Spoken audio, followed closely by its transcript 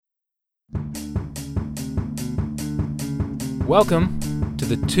Welcome to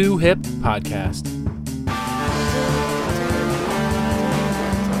the Too Hip Podcast.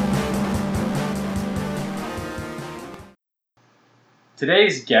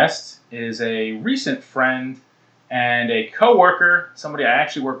 Today's guest is a recent friend and a coworker, somebody I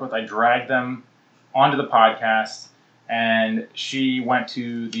actually work with. I dragged them onto the podcast, and she went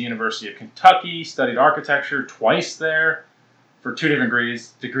to the University of Kentucky, studied architecture twice there for 2 different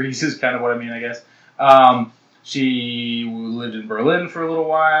degrees. Degrees is kind of what I mean, I guess. She lived in Berlin for a little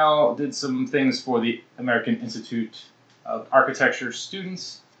while, did some things for the American Institute of Architecture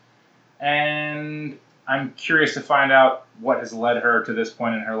students, and I'm curious to find out what has led her to this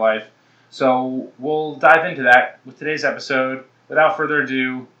point in her life. So we'll dive into that with today's episode. Without further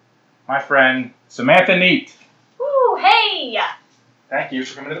ado, my friend Samantha Neat. Woo, hey! Thank you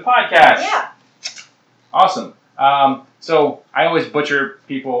for coming to the podcast. Yeah. Awesome. So I always butcher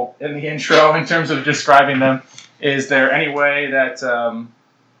people in the intro in terms of describing them. Is there any way that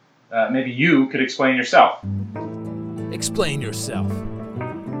maybe you could explain yourself? Explain yourself.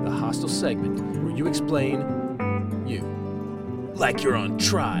 The hostile segment where you explain you. Like you're on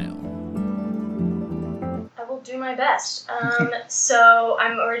trial. I will do my best. So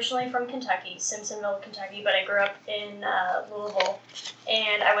I'm originally from Kentucky, Simpsonville, Kentucky, but I grew up in Louisville,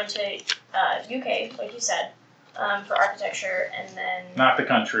 and I went to UK, like you said, for architecture, and then... Not the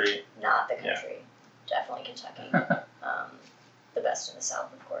country. Not the country. Yeah. Definitely Kentucky. The best in the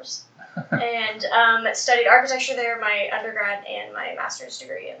South, of course. And studied architecture there, my undergrad and my master's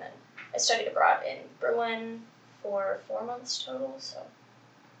degree, and then I studied abroad in Berlin for 4 months total, so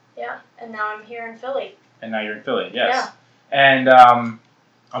yeah. And now I'm here in Philly. And now you're in Philly, yes. Yeah. And I'm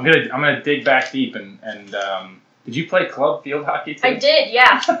gonna dig back deep and did you play club field hockey too? I did,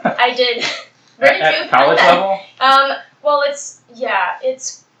 yeah. I did. Where did you college level? Well,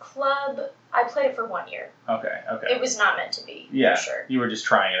 it's club. I played it for 1 year. Okay. It was not meant to be, for sure. You were just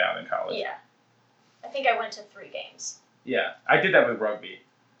trying it out in college. Yeah. I think I went to 3 games. Yeah, I did that with rugby.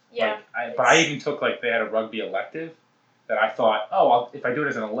 Yeah. But I even took, they had a rugby elective that I thought, if I do it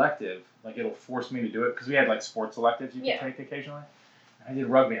as an elective, it'll force me to do it. Because we had, sports electives you could take occasionally. And I did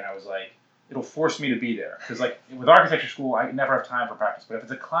rugby, and I was like, it'll force me to be there. Because, with architecture school, I never have time for practice. But if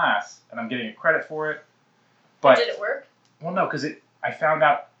it's a class, and I'm getting a credit for it. But did it work? Well, no, because I found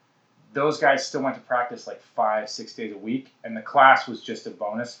out those guys still went to practice 5-6 days a week, and the class was just a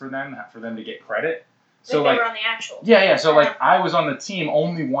bonus for them to get credit. So they were on the actual team. Yeah. So I was on the team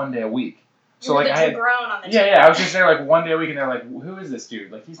only 1 day a week. So I had grown on the team. Yeah. I was just there 1 day a week, and they're like, "Who is this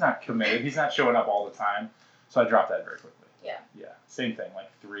dude? He's not committed. He's not showing up all the time." So I dropped that very quickly. Yeah. Yeah. Same thing.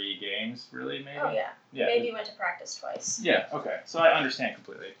 3 games, really, maybe. Oh yeah. Yeah. Maybe went to practice twice. Yeah. Okay. So I understand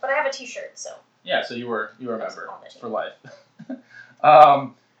completely. But I have a T-shirt, so. Yeah. So you were a member for life.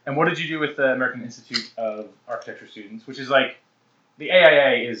 And what did you do with the American Institute of Architecture students, which is the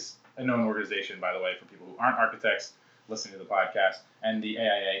AIA is a known organization, by the way, for people who aren't architects listening to the podcast. And the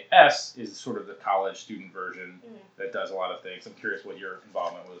AIAS is sort of the college student version that does a lot of things. I'm curious what your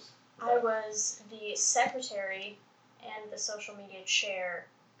involvement was. I was the secretary and the social media chair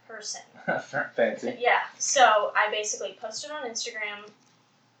person. Fancy. Yeah. So I basically posted on Instagram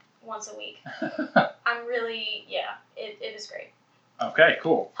once a week. I'm really, it was great. Okay,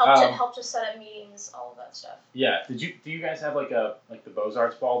 cool. Helped to set up meetings, all of that stuff. Yeah. Do you guys have the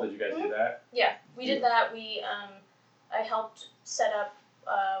Beaux-Arts ball? Did you guys do that? Yeah, we did that. I helped set up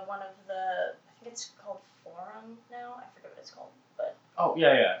one of the, I think it's called Forum now. I forget what it's called, but. Oh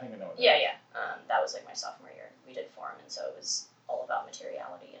yeah. I think I know what that is. Yeah. That was my sophomore year. We did Forum, and so it was all about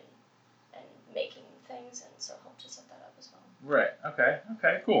materiality and making things, and so helped to set that up as well. Right.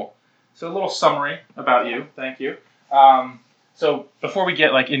 Okay. Cool. So a little summary about you. Thank you. So before we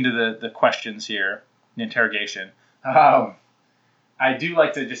get into the questions here, the interrogation, I do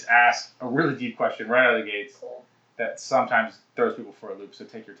like to just ask a really deep question right out of the gates that sometimes throws people for a loop. So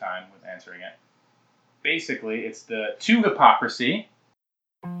take your time with answering it. Basically, it's the two hypocrisy.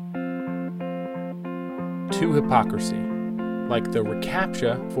 Two hypocrisy, like the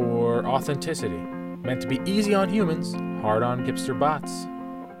reCAPTCHA for authenticity, meant to be easy on humans, hard on hipster bots.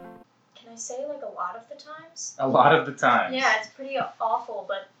 Can I say a lot of the times? A lot of the times. Yeah, it's pretty awful,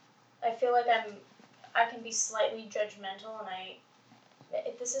 but I feel like I can be slightly judgmental, and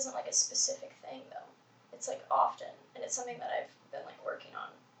this isn't a specific thing though. It's often, and it's something that I've been working on.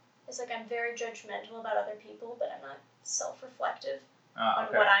 It's I'm very judgmental about other people, but I'm not self-reflective on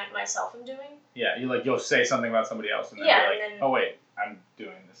what I myself am doing. Yeah, you'll say something about somebody else, and then and then, oh wait, I'm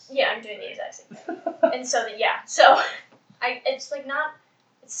doing this. Yeah, I'm doing the exact same thing. And so so it's not.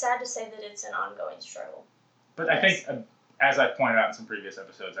 It's sad to say that it's an ongoing struggle. But I think, as I pointed out in some previous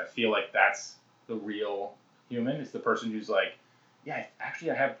episodes, I feel like that's the real human is the person who's like, yeah,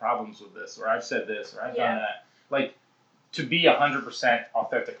 actually I have problems with this, or I've said this, or I've done that. Like, to be 100%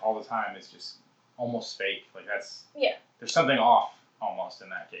 authentic all the time is just almost fake. Like, that's, there's something off almost in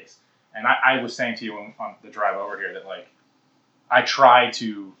that case. And I was saying to you on the drive over here that, like, I try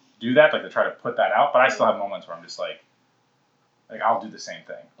to do that, like, to try to put that out, but I still have moments where I'm just like I'll do the same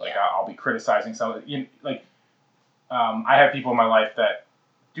thing. Like, I'll be criticizing something. You know, like, I have people in my life that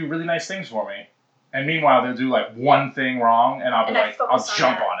do really nice things for me, and meanwhile they'll do like one thing wrong, and I'll be like, I'll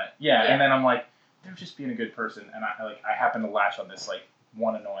jump on it. Yeah, and then I'm like, they're just being a good person, and I happen to latch on this like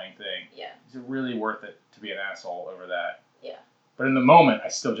one annoying thing. Yeah. Is it really worth it to be an asshole over that? Yeah. But in the moment, I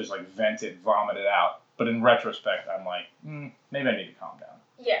still just like vent it, vomit it out. But in retrospect, I'm like, maybe I need to calm down.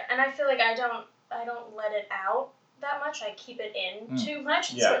 Yeah, and I feel like I don't let it out that much. I keep it in too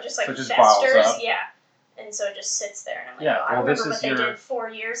much, so it just like festers. Yeah, and so it just sits there, and I'm like, I remember what they did 4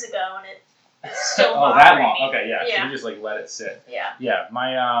 years ago, and it's still bothering that long. me. Okay, yeah. So you just like let it sit. Yeah. Yeah,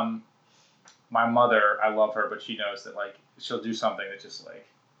 my mother, I love her, but she knows that like she'll do something that just like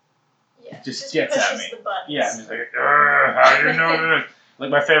just gets at me. Yeah, I'm just like, how do you know this?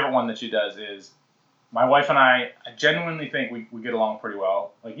 Like, my favorite one that she does is, my wife and I genuinely think we get along pretty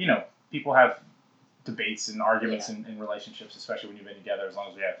well. Like, you know, people have debates and arguments in relationships, especially when you've been together as long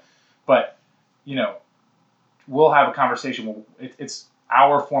as we have. But, you know, we'll have a conversation. It's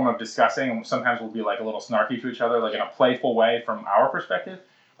our form of discussing, and sometimes we'll be like a little snarky to each other, like in a playful way from our perspective.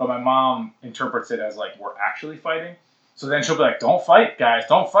 But my mom interprets it as like we're actually fighting. So then she'll be like, don't fight, guys,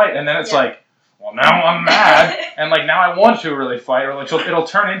 don't fight. And then it's like, well, now I'm mad, and like now I want to really fight, or like it'll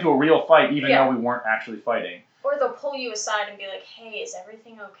turn into a real fight even though we weren't actually fighting. Or they'll pull you aside and be like, "Hey, is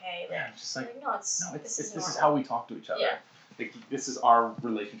everything okay?" Like, just like no, this is how we talk to each other. Yeah. Like, this is our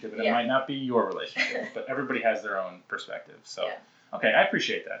relationship, and it might not be your relationship, but everybody has their own perspective. So, okay, I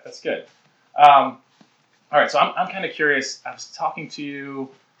appreciate that. That's good. All right, so I'm kind of curious. I was talking to you.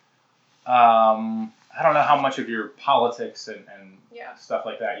 I don't know how much of your politics and stuff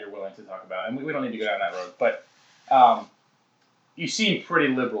like that you're willing to talk about, and we don't need to go down that road. But you seem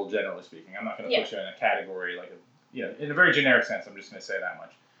pretty liberal, generally speaking. I'm not going to put you in a category like in a very generic sense. I'm just going to say that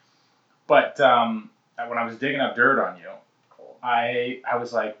much. But when I was digging up dirt on you, I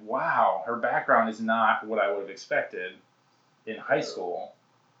was like, wow, her background is not what I would have expected in high school.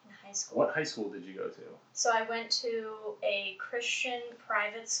 In high school. What high school did you go to? So I went to a Christian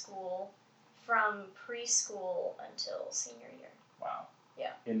private school from preschool until senior year. Wow.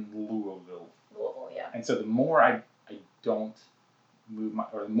 Yeah. In Louisville. Louisville, yeah. And so the more I don't move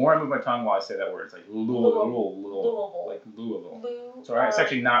the more I move my tongue while I say that word, it's like Louisville. Like Louisville. So it's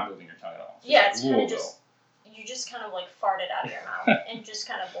actually not moving your tongue at all. It's kind of just, you just kind of like fart it out of your mouth and just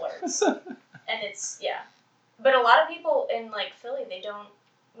kind of blurts. And it's, But a lot of people in like Philly, they don't,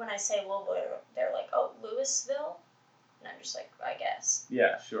 when I say Louisville, they're like, oh, Louisville? And I'm just like, I guess.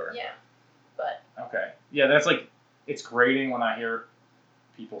 Yeah, sure. Yeah. But. Okay. Yeah, that's like, it's grating when I hear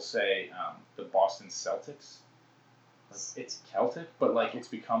people say the Boston Celtics. Like, it's Celtic, but like it's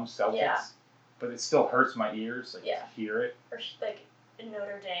become Celtics. Yeah. But it still hurts my ears, like to hear it. Or like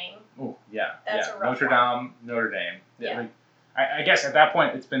Notre Dame. Oh, yeah. That's a rough one. Notre Dame. Yeah. Like, I guess at that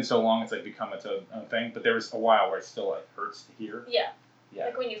point it's been so long it's like become its own thing, but there was a while where it still like hurts to hear. Yeah. Yeah.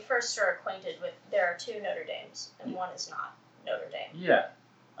 Like when you first are acquainted with, there are two Notre Dames, and one is not Notre Dame. Yeah.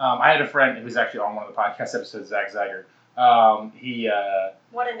 I had a friend who was actually on one of the podcast episodes, Zach Zager.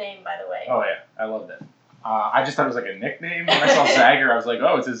 What a name, by the way. Oh, yeah. I loved it. I just thought it was like a nickname. When I saw Zager, I was like,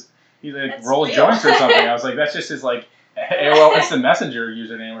 oh, it's his, he like rolls joints or something. I was like, that's just his like AOL Instant Messenger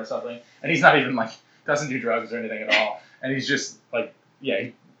username or something. And he's not even like, doesn't do drugs or anything at all. And he's just like,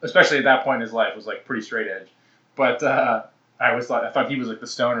 especially at that point in his life, was like pretty straight edge. But I thought he was like the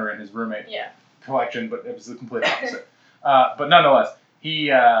stoner in his roommate collection, but it was the complete opposite. But nonetheless,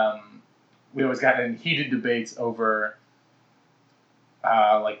 we always got in heated debates over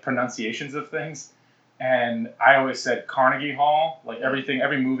like pronunciations of things. And I always said Carnegie Hall, like every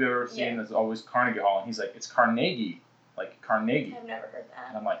movie I've ever seen is always Carnegie Hall. And he's like, it's Carnegie, like Carnegie. I've never heard that.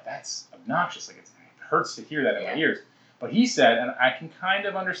 And I'm like, that's obnoxious. Like it hurts to hear that in my ears. But he said, and I can kind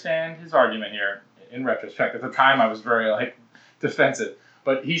of understand his argument here in retrospect. At the time, I was very like defensive.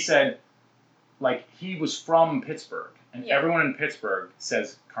 But he said, like he was from Pittsburgh, and everyone in Pittsburgh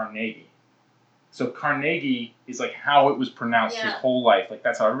says Carnegie. So Carnegie is like how it was pronounced his whole life. Like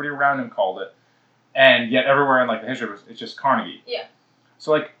that's how everybody around him called it. And yet everywhere in like the history, it's just Carnegie. Yeah.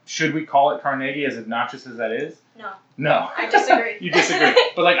 So like, should we call it Carnegie as obnoxious as that is? No. No. I disagree. You disagree.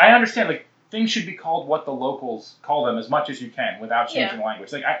 But like, I understand like things should be called what the locals call them as much as you can without changing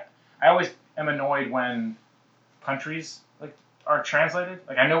language. Like I always am annoyed when countries like are translated.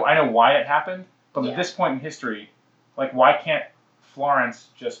 Like I know why it happened, But Yeah. at this point in history, like, why can't Florence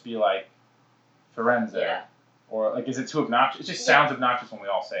just be like Firenze? Yeah. Or, like, is it too obnoxious? It just Yeah. sounds obnoxious when we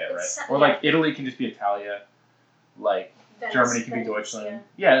all say it, right? It's- Or, yeah. like, Italy can just be Italia. Like, Germany can be Venezia. Deutschland.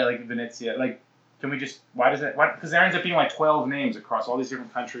 Yeah, like Venezia. Like, can we just, why does it, why, because there ends up being like 12 names across all these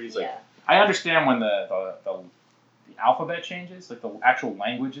different countries. Like, Yeah. I understand when the alphabet changes, like the actual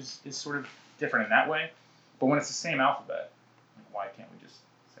language is sort of different in that way. But when it's the same alphabet, like, why can't we just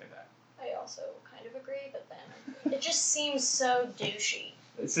say that? I also kind of agree, but then it just seems so douchey.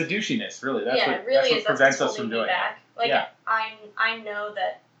 It's the douchiness, really. That's yeah, what, it really that's what is. That's prevents what's us from holding me doing it. back. Like, Yeah. I know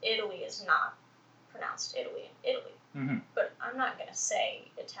that Italy is not pronounced Italy in Italy, Mm-hmm. but I'm not gonna say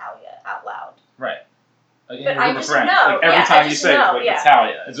Italia out loud. Right. But I just know. Like, every Yeah, time I you just say it, know, it's like yeah.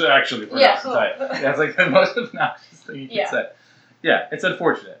 Italia. It's actually pronounced cool. Italia. Yeah, it's like the most obnoxious thing you can Yeah. say. Yeah, it's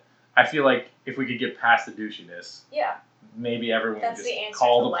unfortunate. I feel like if we could get past the douchiness, Yeah, maybe everyone would that's just the answer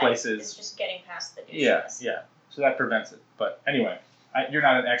call to the life, places. is just getting past the Yeah, douchiness. yeah. So that prevents it. But anyway, you're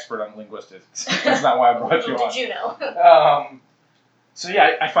not an expert on linguistics. That's not why I brought you Little on. did you know? So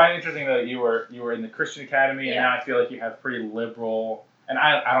yeah, I find it interesting that you were in the Christian Academy, and Yeah. now I feel like you have pretty liberal. And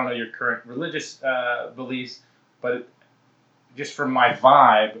I don't know your current religious beliefs, but just from my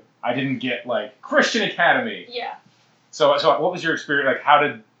vibe, I didn't get like Christian Academy. Yeah. So what was your experience?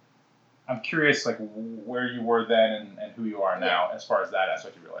 Like, I'm curious, like, where you were then and who you are now, as far as that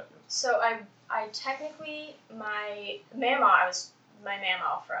aspect of your life goes. So I technically, my mama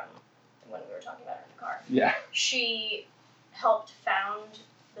from when we were talking about her in the car, Yeah. she helped found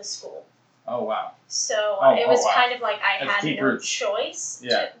the school. Oh wow. So Oh, it was wow. kind of like I That's had deep no roots. choice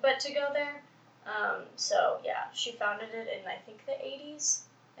Yeah. but to go there. So yeah, she founded it in I think the 80s,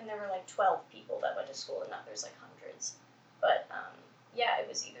 and there were like 12 people that went to school, and now there's like hundreds. But yeah, it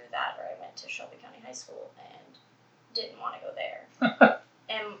was either that or I went to Shelby County High School and didn't want to go there.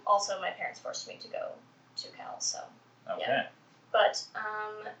 And also my parents forced me to go to Cal, so Okay. yeah. But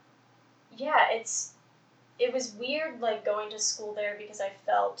yeah, it was weird like going to school there because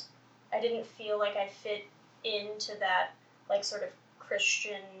I didn't feel like I fit into that like sort of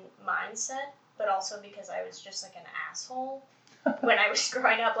Christian mindset, but also because I was just like an asshole when I was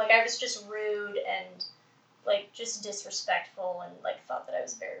growing up. Like I was just rude and like just disrespectful and like thought that I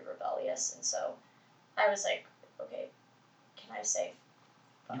was very rebellious, and so I was like, okay, can I say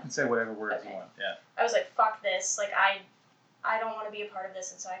You can say whatever words Okay. you want. Yeah. I was like, fuck this, like I don't want to be a part of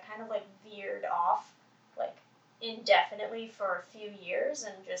this, and so I kind of like veered off like indefinitely for a few years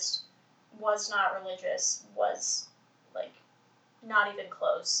and just was not religious, was like not even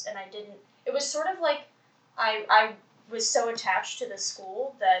close, and it was sort of like I was so attached to the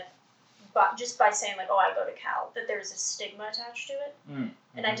school that just by saying like, oh, I go to Cal, that there's a stigma attached to it,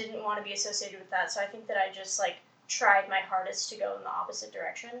 and I didn't want to be associated with that, so I think that I just like tried my hardest to go in the opposite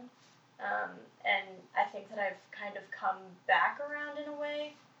direction. And I think that I've kind of come back around in a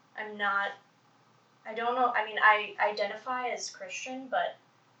way. I don't know, I mean, I identify as Christian, but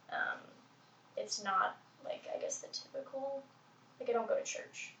it's not, like, I guess the typical, like, I don't go to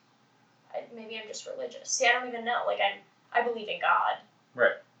church. Maybe I'm just religious. See, I don't even know. Like, I believe in God.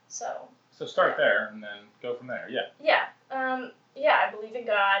 Right. So start Yeah. there and then go from there. Yeah. yeah, yeah, I believe in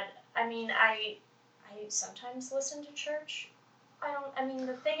God. I mean, I sometimes listen to church.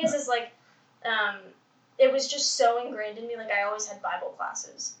 The thing is like, it was just so ingrained in me. Like, I always had Bible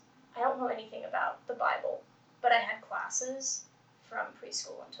classes. I don't know anything about the Bible, but I had classes from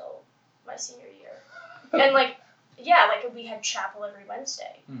preschool until my senior year. And, like, yeah, like, we had chapel every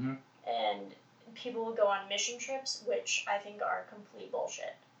Wednesday. Mm-hmm. And people would go on mission trips, which I think are complete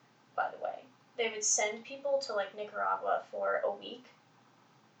bullshit, by the way. They would send people to, like, Nicaragua for a week,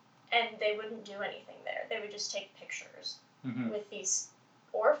 and they wouldn't do anything there. They would just take pictures with these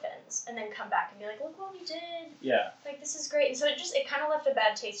orphans and then come back and be like, look what we did. Yeah. Like, this is great. And so it kind of left a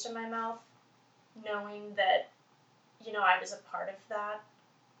bad taste in my mouth, knowing that, you know, I was a part of that,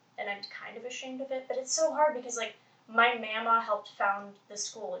 and I'm kind of ashamed of it. But it's so hard because, like, my mama helped found the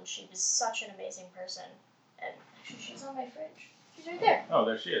school, and she was such an amazing person. And actually, she's on my fridge. She's right there. Oh,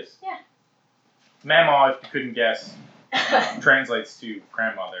 there she is. Yeah. Mama, if you couldn't guess, translates to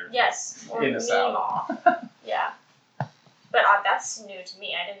grandmother. Yes. Or In the South. Meemaw. Yeah. But that's new to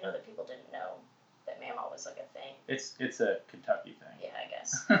me. I didn't know that people didn't know that Mama was like a thing. It's a Kentucky thing. Yeah, I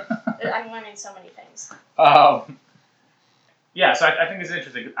guess. I'm learning so many things. Yeah, so I think it's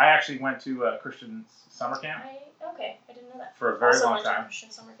interesting. I actually went to a Christian summer camp I didn't know that. for a very also long went to time.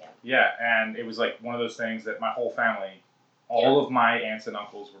 Christian summer camp. Yeah, and it was like one of those things that my whole family, all of my aunts and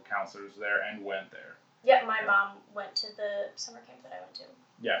uncles were counselors there and went there. Yeah, my mom went to the summer camp that I went to.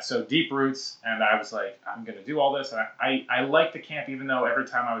 yeah, so deep roots, and I was like, I'm gonna do all this, and I liked the camp, even though every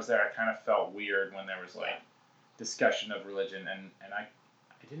time I was there, I kind of felt weird when there was like discussion of religion, and I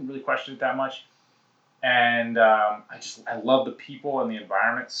didn't really question it that much, and I love the people and the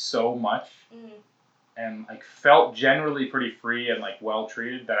environment so much, and like felt generally pretty free and like well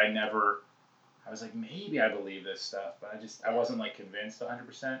treated that I was like, maybe I believe this stuff, but I wasn't like convinced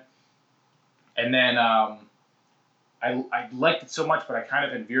 100%, and then I liked it so much, but I kind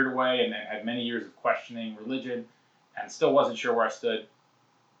of had veered away and had many years of questioning religion and still wasn't sure where I stood.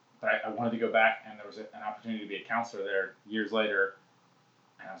 But I wanted to go back, and there was an opportunity to be a counselor there years later.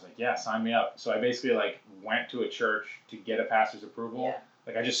 And I was like, yeah, sign me up. So I basically like went to a church to get a pastor's approval. Yeah.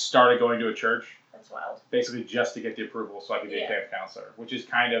 Like I just started going to a church. That's wild. Basically just to get the approval so I could be a camp counselor, which is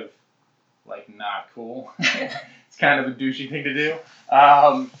kind of like not cool. It's kind of a douchey thing to do.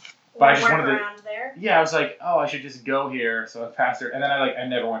 But I just wanted to. There. Yeah, I was like, oh, I should just go here. So I pastor, and then I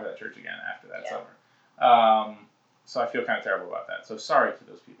never went to that church again after that summer. So I feel kind of terrible about that. So sorry to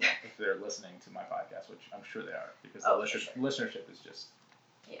those people if they're listening to my podcast, which I'm sure they are, because the listenership is just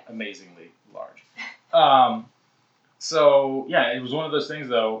amazingly large. So yeah, it was one of those things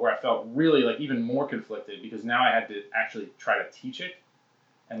though where I felt really like even more conflicted because now I had to actually try to teach it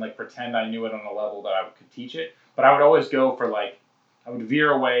and like pretend I knew it on a level that I could teach it. But I would always go for like I would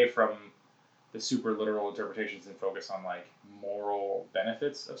veer away from the super literal interpretations and focus on like moral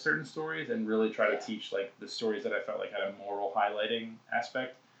benefits of certain stories and really try to teach like the stories that I felt like had a moral highlighting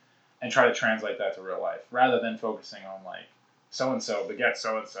aspect and try to translate that to real life rather than focusing on like so-and-so begets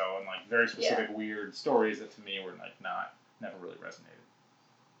so-and-so and like very specific weird stories that to me were like never really resonated.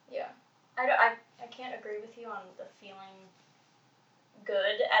 Yeah. I can't agree with you on the feeling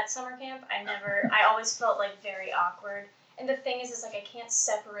good at summer camp. I always felt like very awkward. And the thing is like I can't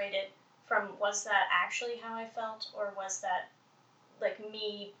separate it from was that actually how I felt or was that like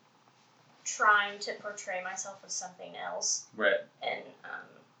me trying to portray myself as something else. Right. And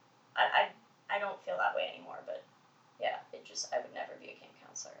I don't feel that way anymore, but yeah, I would never be a camp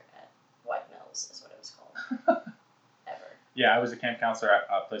counselor at White Mills is what it was called. Ever. Yeah, I was a camp counselor at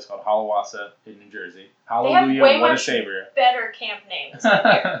a place called Hiawatha in New Jersey. Hallelujah, what a savior. Better camp names.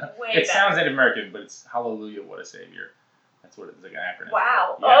 Way it sounds Native American, but it's Hallelujah, what a savior. That's what it's like an acronym.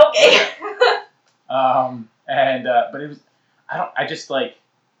 Wow. Yeah. Okay. But it was, I just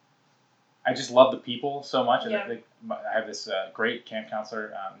love the people so much. And I have this great camp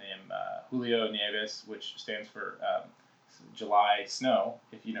counselor named Julio Nieves, which stands for July Snow,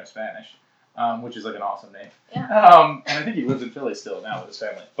 if you know Spanish, which is like an awesome name. Yeah. And I think he lives in Philly still now with his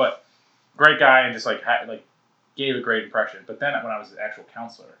family. But great guy and just like gave a great impression. But then when I was an actual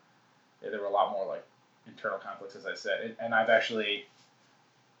counselor, there were a lot more like internal conflicts, as I said. And I've actually,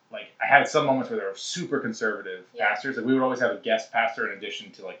 like, I had some moments where there were super conservative pastors. Like, we would always have a guest pastor in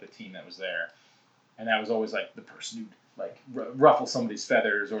addition to, like, the team that was there. And that was always, like, the person who'd, like, ruffle somebody's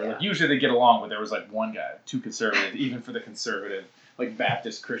feathers. Or, like, usually they get along, but there was, like, one guy, too conservative, even for the conservative, like,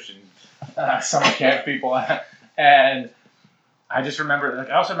 Baptist Christian summer camp people. And I just remember, like,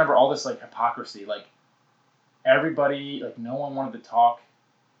 I also remember all this, like, hypocrisy. Like, everybody, like, no one wanted to talk.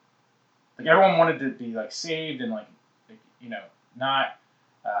 Like, everyone wanted to be, like, saved and, like you know, not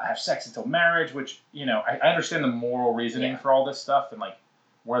have sex until marriage, which, you know, I understand the moral reasoning for all this stuff and, like,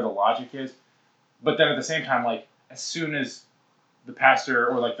 where the logic is. But then at the same time, like, as soon as the pastor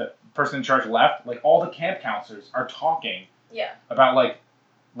or, like, the person in charge left, like, all the camp counselors are talking about,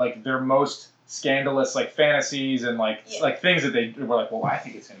 like their most scandalous, like, fantasies and, like, like things that they were like, well, I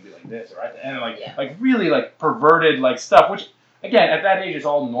think it's going to be like this. Or and, like, really, like, perverted, like, stuff, which... Again, at that age, it's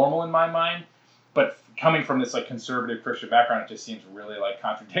all normal in my mind, but coming from this like conservative Christian background, it just seems really like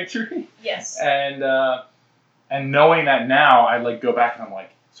contradictory. Yes. And knowing that now, I like go back and I'm like,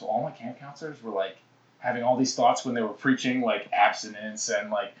 so all my camp counselors were like having all these thoughts when they were preaching like abstinence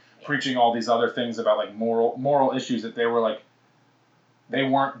and like preaching all these other things about like moral issues that they were like they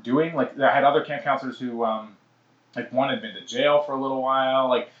weren't doing. Like I had other camp counselors who like one had been to jail for a little while,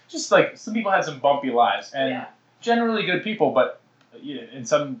 like just like some people had some bumpy lives and. Generally good people, but in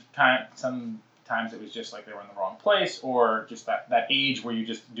sometimes it was just like they were in the wrong place, or just that age where you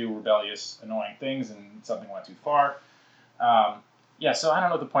just do rebellious, annoying things, and something went too far. So I don't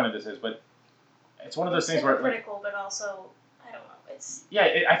know what the point of this is, but it's one of those things where critical, but also I don't know. It's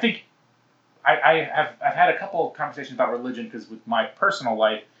I think I've had a couple of conversations about religion because with my personal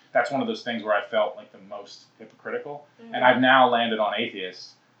life, that's one of those things where I felt like the most hypocritical, and I've now landed on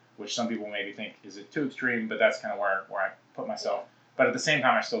atheists. Which some people maybe think is it too extreme, but that's kind of where I put myself. But at the same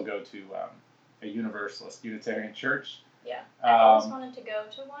time, I still go to a Universalist Unitarian church. Yeah, I've always wanted to go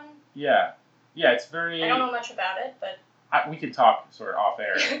to one. Yeah, it's very... I don't know much about it, but we can talk sort of off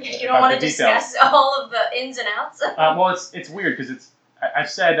air. You don't want to discuss all of the ins and outs? Well, it's weird because I've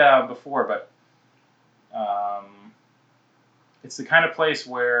said before, but it's the kind of place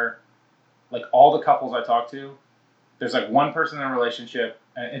where, like, all the couples I talk to, there's like one person in a relationship,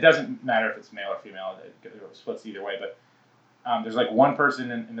 and it doesn't matter if it's male or female, it splits either way, but there's like one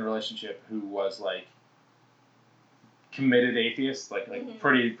person in the relationship who was like committed atheist, like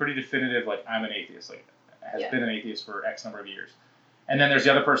pretty definitive, like, I'm an atheist, like has been an atheist for X number of years. And then there's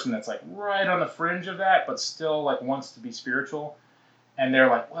the other person that's like right on the fringe of that, but still like wants to be spiritual. And they're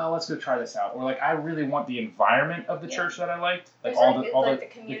like, well, let's go try this out. Or like, I really want the environment of the church that I liked, like the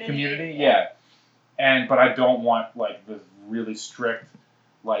community, but I don't want like the really strict,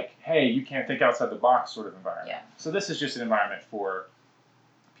 like, hey, you can't think outside the box sort of environment. Yeah. So this is just an environment for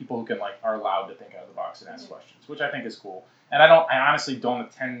people who are allowed to think out of the box and ask questions, which I think is cool. And I honestly don't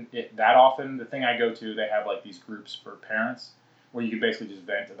attend it that often. The thing I go to, they have like these groups for parents where you can basically just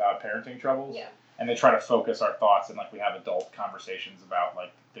vent about parenting troubles. Yeah. And they try to focus our thoughts, and like we have adult conversations about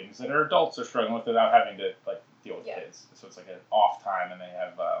like things that our adults are struggling with without having to like deal with kids. So it's like an off time, and they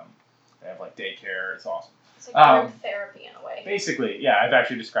have like daycare. It's awesome. It's like group therapy in a way. Basically, yeah, I've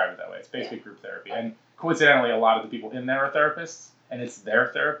actually described it that way. It's basically group therapy, and coincidentally, a lot of the people in there are therapists, and it's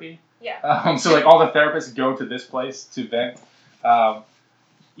their therapy. Yeah. So like all the therapists go to this place to vent.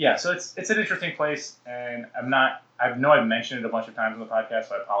 Yeah, so it's an interesting place, and I know I've mentioned it a bunch of times on the podcast,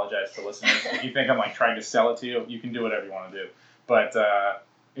 so I apologize to listeners. If you think I'm like trying to sell it to you, you can do whatever you want to do. But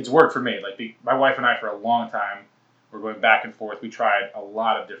it's worked for me. Like my wife and I, for a long time, we're going back and forth. We tried a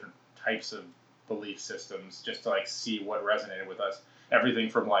lot of different types of belief systems just to like see what resonated with us. Everything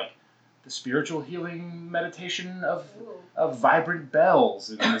from like the spiritual healing meditation of vibrant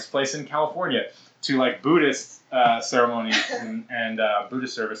bells in this place in California to like Buddhist ceremonies and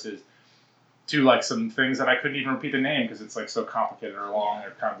Buddhist services, to like some things that I couldn't even repeat the name because it's like so complicated or long or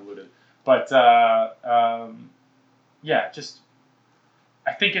convoluted. But just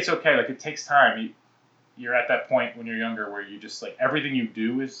I think it's okay. Like, it takes time. You're at that point when you're younger where you just like everything you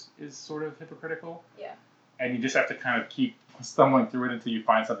do is sort of hypocritical. Yeah. And you just have to kind of keep stumbling through it until you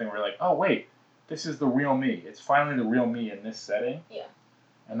find something where you're like, oh wait, this is the real me. It's finally the real me in this setting. Yeah.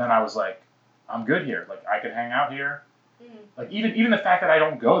 And then I was like, I'm good here. Like, I can hang out here. Mm-hmm. Like, even the fact that I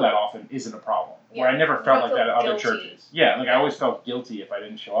don't go that often isn't a problem. Yeah. Where I never felt like that at other churches. Yeah, like I always felt guilty if I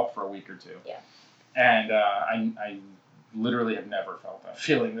didn't show up for a week or two. Yeah. And I literally have never felt that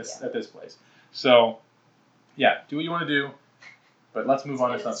feeling at this place. So, yeah, do what you want to do, but let's move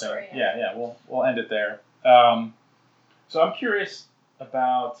on to something. Story, We'll end it there. So I'm curious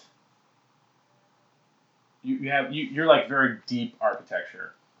about you're like very deep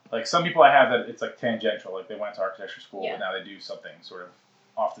architecture. Like, some people I have that it's like tangential, like they went to architecture school, but now they do something sort of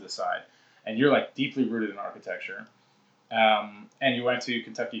off to the side. And you're like deeply rooted in architecture. And you went to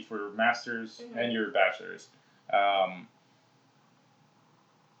Kentucky for master's and your bachelor's.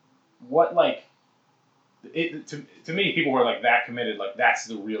 What, like, to me, people who are like that committed, like that's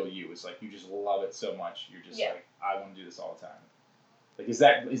the real you. It's like you just love it so much. You're just like, I want to do this all the time. Like, is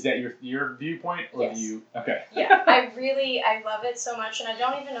that your viewpoint, or yes. do you? Okay. Yeah, I love it so much, and I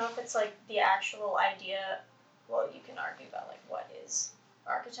don't even know if it's like the actual idea. Well, you can argue about like what is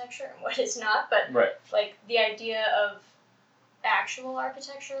architecture and what is not, but like the idea of actual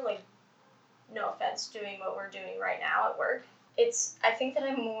architecture, like, no offense, doing what we're doing right now at work. I think that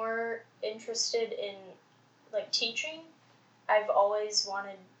I'm more interested in like teaching. I've always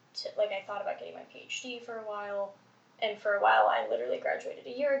wanted to, like, I thought about getting my PhD for a while. And for a while, I literally graduated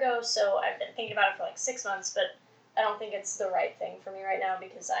a year ago, so I've been thinking about it for like 6 months, but I don't think it's the right thing for me right now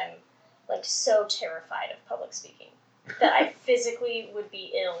because I'm like so terrified of public speaking that I physically would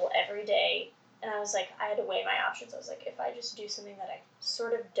be ill every day. And I was like, I had to weigh my options. I was like, if I just do something that I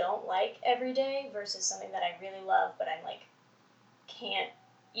sort of don't like every day versus something that I really love, but I'm like, can't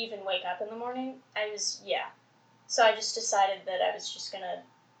even wake up in the morning, So I just decided that I was just going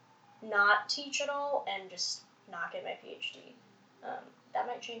to not teach at all and just not get my PhD. That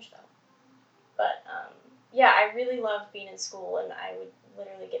might change though. But I really love being in school, and I would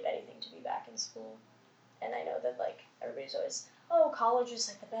literally give anything to be back in school. And I know that like everybody's always, oh, college is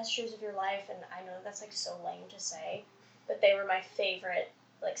like the best years of your life, and I know that's like so lame to say, but they were my favorite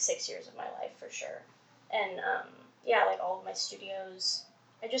like 6 years of my life for sure. And like all of my studios,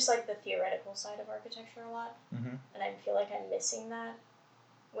 I just like the theoretical side of architecture a lot, and I feel like I'm missing that.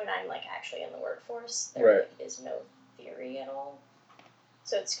 When I'm like actually in the workforce, there is no theory at all.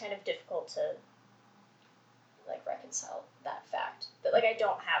 So it's kind of difficult to like reconcile that fact that like I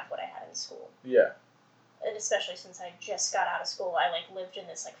don't have what I had in school. Yeah. And especially since I just got out of school, I like lived in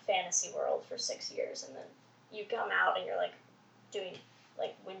this like fantasy world for 6 years, and then you come out and you're like doing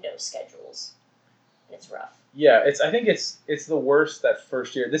like window schedules, and it's rough. Yeah, I think it's the worst that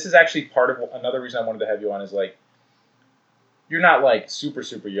first year. This is actually part of another reason I wanted to have you on is like, you're not like super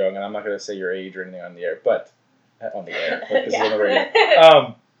super young, and I'm not going to say your age or anything on the air, but on the air, like, this is on the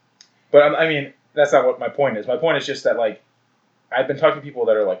radio. But I mean, that's not what my point is. My point is just that like, I've been talking to people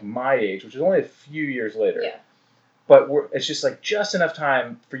that are like my age, which is only a few years later. Yeah. But it's just like just enough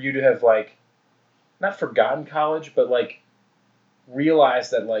time for you to have like, not forgotten college, but like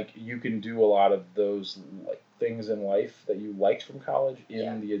realize that like you can do a lot of those like things in life that you liked from college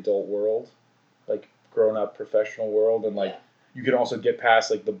in the adult world, like grown up professional world, and like you can also get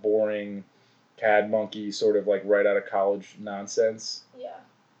past like the boring CAD monkey sort of like right out of college nonsense. Yeah.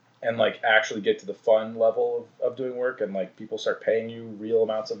 And like actually get to the fun level of doing work, and like people start paying you real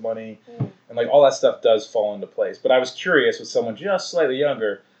amounts of money, and like all that stuff does fall into place. But I was curious with someone just slightly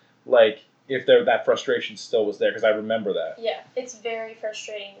younger, like if that frustration still was there, because I remember that. Yeah, it's very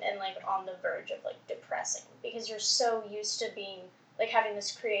frustrating and like on the verge of like depressing, because you're so used to being like having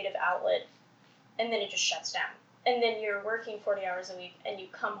this creative outlet, and then it just shuts down, and then you're working 40 hours a week, and you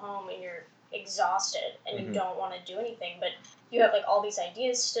come home and you're exhausted and you don't want to do anything, but you have like all these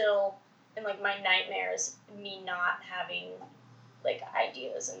ideas still, and like my nightmare is me not having like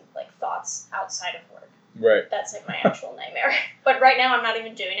ideas and like thoughts outside of work. Right. That's like my actual nightmare. But right now I'm not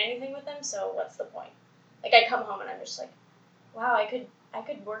even doing anything with them, so what's the point? Like I come home and I'm just like, wow, I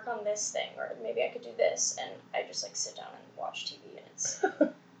could work on this thing, or maybe I could do this, and I just like sit down and watch TV, and it's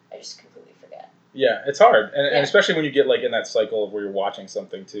I just completely forget. Yeah, it's hard, and especially when you get like in that cycle of where you're watching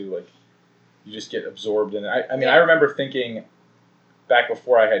something too, like you just get absorbed in it. I mean, I remember thinking back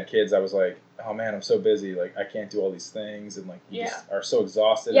before I had kids, I was like, oh man, I'm so busy, like I can't do all these things, and like you just are so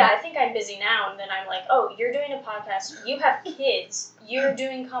exhausted. Yeah, I think I'm busy now, and then I'm like, oh, you're doing a podcast, you have kids, you're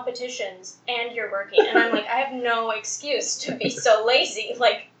doing competitions, and you're working, and I'm like, I have no excuse to be so lazy.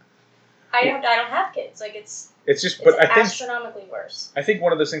 Like, I don't have kids. Like it's I think astronomically worse. I think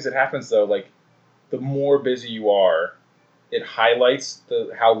one of those things that happens though, like the more busy you are, it highlights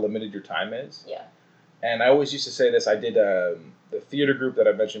how limited your time is. Yeah. And I always used to say this. I did the theater group that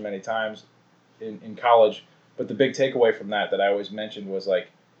I've mentioned many times in college, but the big takeaway from that I always mentioned was like,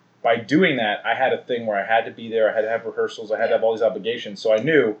 by doing that, I had a thing where I had to be there, I had to have rehearsals, I had to have all these obligations, so I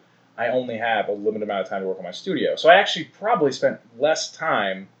knew I only have a limited amount of time to work on my studio. So I actually probably spent less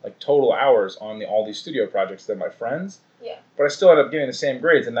time, like total hours, on all these studio projects than my friends. Yeah. But I still ended up getting the same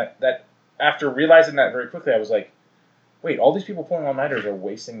grades, and that after realizing that very quickly, I was like, wait, all these people pulling all-nighters are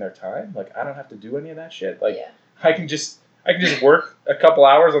wasting their time? Like, I don't have to do any of that shit? Like, I can just work a couple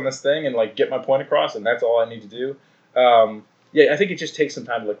hours on this thing and, like, get my point across, and that's all I need to do. I think it just takes some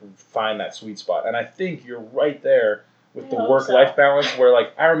time to, like, find that sweet spot. And I think you're right there with the work-life balance where,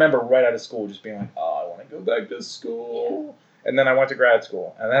 like, I remember right out of school just being like, oh, I want to go back to school. Yeah. And then I went to grad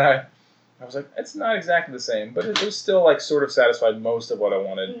school. And then I was like, it's not exactly the same, but it was still, like, sort of satisfied most of what I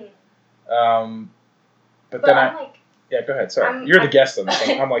wanted. But then I'm like... Yeah, go ahead. Sorry. You're the guest on this.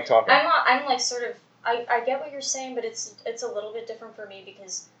 I'm like talking. I'm like sort of... I get what you're saying, but it's a little bit different for me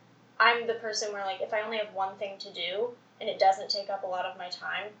because I'm the person where, like, if I only have one thing to do and it doesn't take up a lot of my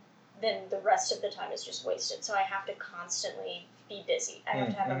time, then the rest of the time is just wasted. So I have to constantly be busy. I have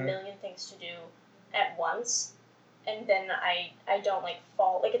to have a million things to do at once, and then I don't, like,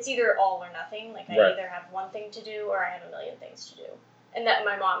 fall... Like, it's either all or nothing. Like, I either have one thing to do or I have a million things to do. And that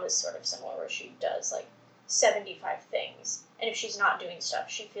my mom is sort of similar, where she does, like, 75 things, and if she's not doing stuff,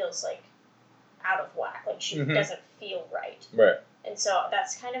 she feels like out of whack, like she doesn't feel right. Right. And so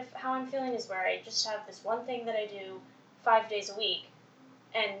that's kind of how I'm feeling, is where I just have this one thing that I do 5 days a week,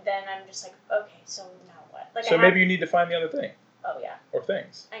 and then I'm just like, okay, so now what? Like, so maybe you need to find the other thing. Oh yeah. Or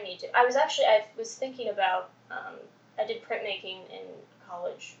things. I need to. I was thinking about. I did printmaking in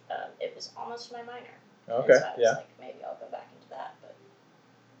college. It was almost my minor. Okay. And so I was like, maybe I'll go back into that, but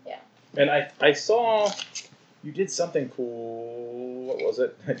yeah. And I saw you did something cool. What was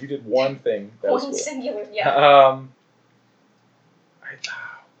it? You did one thing. That was cool. Singular, yeah.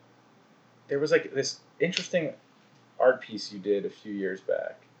 There was like this interesting art piece you did a few years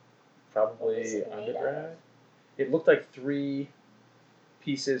back. Probably undergrad. It looked like 3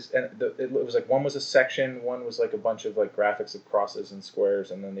 pieces, and it was like one was a section, one was like a bunch of like graphics of crosses and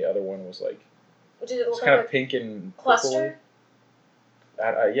squares, and then the other one was like Did it look kind like of pink and cluster?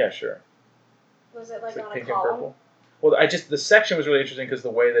 Yeah, sure. Was it like on pink a column? and purple? Well, the section was really interesting because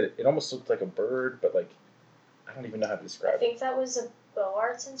the way that it almost looked like a bird, but like I don't even know how to describe it. I think that was a Beaux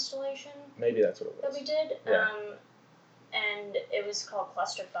Arts installation. Maybe that's what it was. That we did. Yeah. And it was called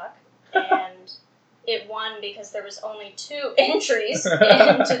Clusterfuck, and it won because there was only 2 entries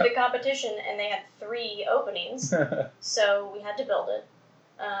into the competition, and they had 3 openings. So we had to build it,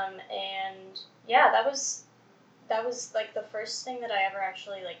 and yeah, that was like the first thing that I ever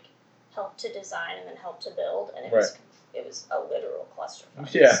actually like helped to design and then helped to build, and it was a literal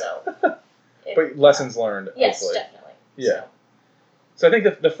clusterfuck. Yeah. So, but lessons learned. Yes, hopefully. definitely. Yeah. So I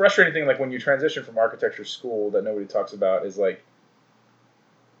think the frustrating thing, like when you transition from architecture school that nobody talks about, is like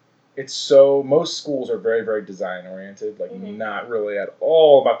most schools are very, very design oriented, like not really at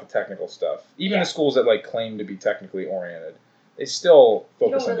all about the technical stuff. Even the schools that like claim to be technically oriented, they still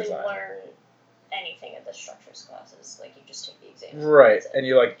focus on design. You don't really learn anything at the structures classes. Like you just take the exams. Right, and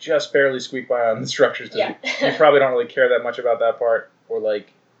you like just barely squeak by on the structures because you probably don't really care that much about that part. Or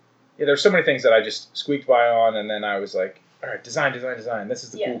like, there's so many things that I just squeaked by on, and then I was like, all right, design. This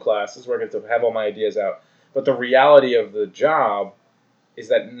is the cool class. This is where I get to have all my ideas out. But the reality of the job is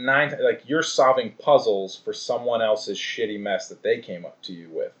that you're solving puzzles for someone else's shitty mess that they came up to you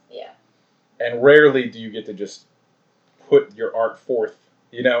with. Yeah. And rarely do you get to just put your art forth,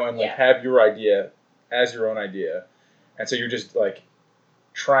 and like have your idea as your own idea. And so you're just like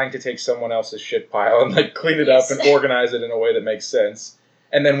trying to take someone else's shit pile and like clean it up and organize it in a way that makes sense.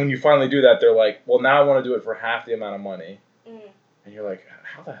 And then when you finally do that, they're like, well, now I want to do it for half the amount of money. And you're like,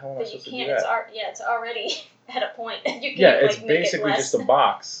 how the hell am I supposed to do that? It's already at a point. You can't, it's basically just a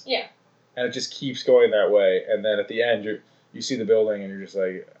box. Yeah. And it just keeps going that way. And then at the end, you see the building and you're just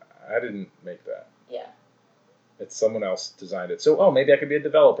like, I didn't make that. Yeah. It's someone else designed it. So, maybe I could be a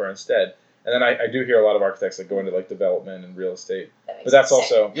developer instead. And then I do hear a lot of architects that go into like development and real estate. But that's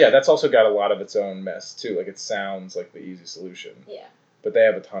also got a lot of its own mess too. Like it sounds like the easy solution. Yeah. But they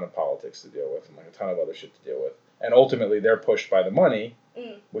have a ton of politics to deal with and like a ton of other shit to deal with. And ultimately, they're pushed by the money,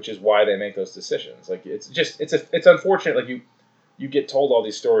 which is why they make those decisions. Like it's unfortunate. Like you get told all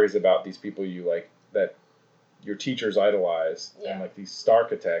these stories about these people you like that your teachers idolize and like these star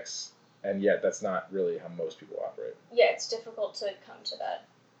architects, and yet that's not really how most people operate. Yeah, it's difficult to come to that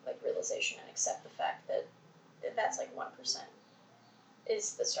like realization and accept the fact that that's like 1%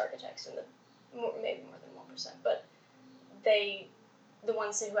 is the star architects, and maybe more than 1%, but the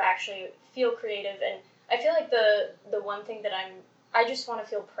ones who actually feel creative. And I feel like the one thing that I just want to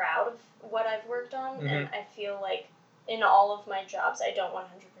feel proud of what I've worked on, and I feel like in all of my jobs I don't 100%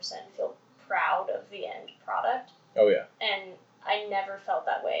 feel proud of the end product. Oh yeah. And I never felt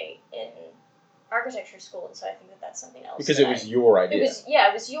that way in architecture school, and so I think that that's something else. Because it was your idea.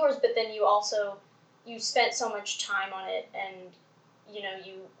 It was yours, but then you spent so much time on it, and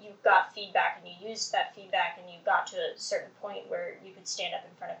you got feedback, and you used that feedback, and you got to a certain point where you could stand up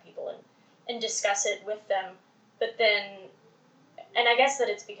in front of people and discuss it with them. But then, and I guess that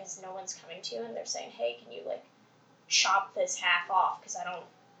it's because no one's coming to you and they're saying, hey, can you like chop this half off, because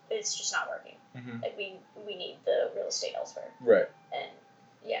it's just not working. Like we need the real estate elsewhere. Right. And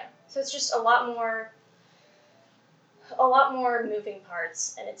so it's just a lot more moving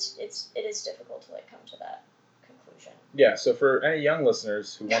parts, and it is difficult to like come to that conclusion. Yeah, so for any young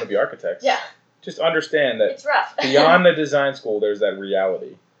listeners who want to be architects, just understand that it's rough. Beyond the design school, there's that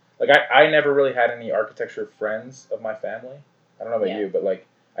reality. Like, I never really had any architecture friends of my family. I don't know about you, but like,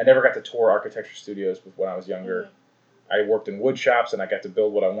 I never got to tour architecture studios when I was younger. I worked in wood shops, and I got to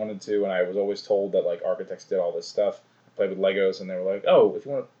build what I wanted to, and I was always told that like architects did all this stuff. I played with Legos, and they were like, oh,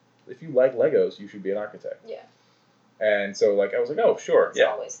 if you like Legos, you should be an architect. Yeah. And so, like, I was like, oh, sure, it's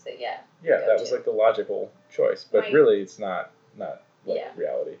always the that was like the logical choice, but really, it's not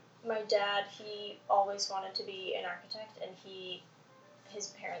reality. My dad, he always wanted to be an architect, and his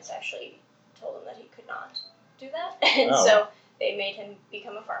parents actually told him that he could not do that, and so they made him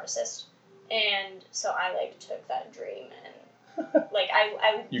become a pharmacist. And so I like took that dream, and like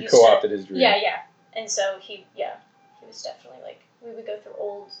I you co-opted his dream. Yeah. And so he was definitely like, we would go through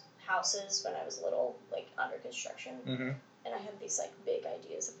old houses when I was little, like under construction, and I had these like big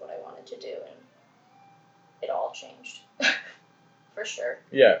ideas of what I wanted to do, and it all changed for sure.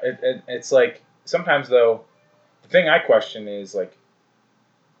 Yeah, it's like sometimes though, the thing I question is like,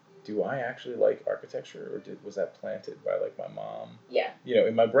 do I actually like architecture, or was that planted by like my mom? Yeah.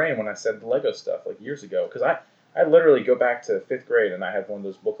 In my brain when I said the Lego stuff like years ago, because I literally go back to 5th grade and I have one of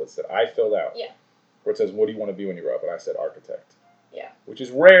those booklets that I filled out. Yeah. Where it says, what do you want to be when you grow up? And I said architect. Yeah. Which is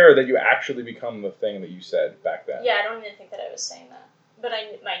rare that you actually become the thing that you said back then. Yeah, I don't even think that I was saying that. But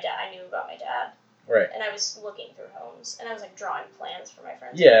I knew about my dad. Right. And I was looking through homes, and I was like drawing plans for my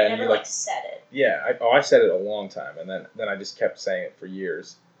friends. Yeah. I never like said it. Yeah. I said it a long time, and then I just kept saying it for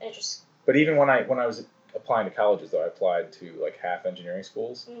years. And it just. But even when I was applying to colleges, though, I applied to like half engineering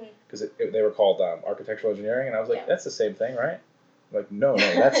schools because they were called architectural engineering, and I was like, that's the same thing, right? I'm like, no,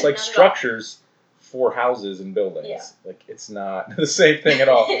 that's like structures 4 houses and buildings. Yeah. Like, it's not the same thing at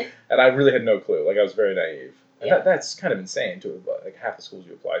all. And I really had no clue. Like, I was very naive. And Yeah. that's kind of insane, too. Like, half the schools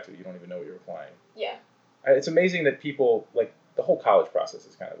you apply to, you don't even know what you're applying. Yeah. It's amazing that people, like, the whole college process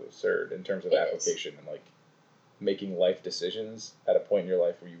is kind of absurd in terms of It application and, like, making life decisions at a point in your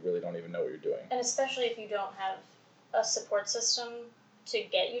life where you really don't even know what you're doing. And especially if you don't have a support system to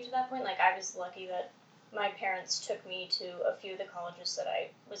get you to that point. Like, I was lucky that my parents took me to a few of the colleges that I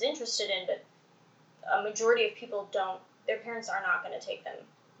was interested in, but a majority of people don't, their parents are not going to take them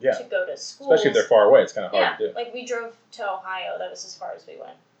Yeah. to go to school. Especially if they're far away, it's kind of hard Yeah, to do. like we drove to Ohio, that was as far as we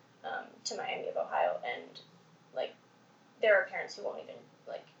went, to Miami of Ohio, and like there are parents who won't even,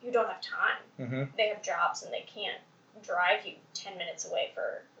 like, you don't have time. Mm-hmm. They have jobs and they can't drive you 10 minutes away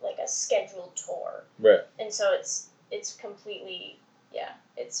for like a scheduled tour. Right. And so it's completely,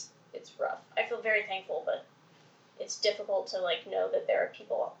 it's rough. I feel very thankful, but it's difficult to like know that there are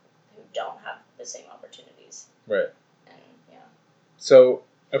people who don't have the same opportunities. Right. And yeah. So,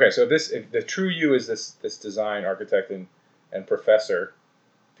 okay, so if the true you is this design architect and professor,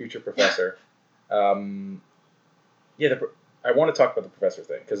 future professor. I want to talk about the professor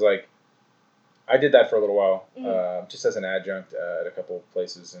thing because, like, I did that for a little while, just as an adjunct at a couple of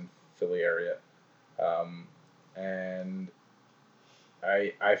places in Philly area, and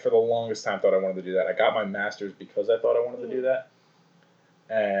I for the longest time thought I wanted to do that. I got my master's because I thought I wanted to do that,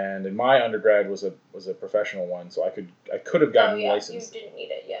 and in my undergrad was a professional one, so I could have gotten licensed. You didn't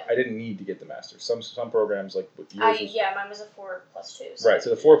need it, yeah. I didn't need to get the master's. Some programs like with yours. Mine was a 4+2. So right, so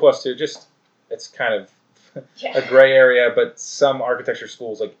the 4+2 just it's kind of yeah. a gray area, but some architecture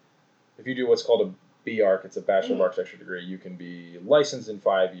schools, like if you do what's called a B.Arch, it's a Bachelor of Architecture degree, you can be licensed in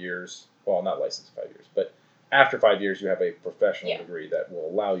 5 years. Well, not licensed in 5 years, but after 5 years you have a professional degree that will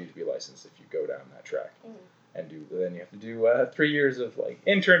allow you to be licensed if you go down that track. And then you have to do 3 years of like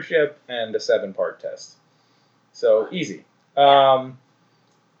internship and a 7-part test. So easy. But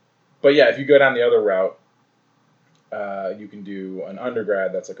yeah, if you go down the other route, you can do an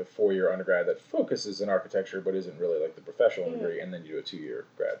undergrad that's like a 4-year undergrad that focuses in architecture but isn't really like the professional degree, and then you do a 2-year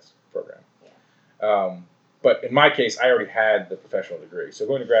grads program. But in my case, I already had the professional degree, so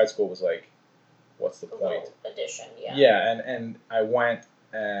going to grad school was like, what's the point? Addition, yeah. Yeah, and I went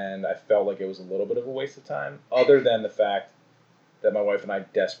and I felt like it was a little bit of a waste of time, other than the fact that my wife and I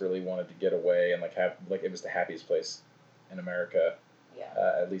desperately wanted to get away and like have like it was the happiest place in America.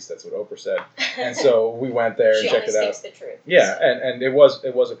 Yeah. At least that's what Oprah said. And so we went there and checked it out. She only speaks the truth. Yeah, so. and it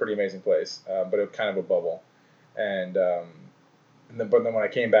was a pretty amazing place, but it was kind of a bubble. And then when I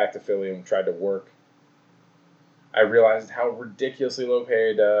came back to Philly and tried to work, I realized how ridiculously low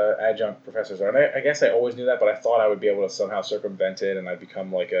paid adjunct professors are. And I guess I always knew that, but I thought I would be able to somehow circumvent it and I'd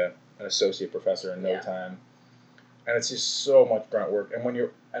become like an associate professor in no time. And it's just so much grunt work.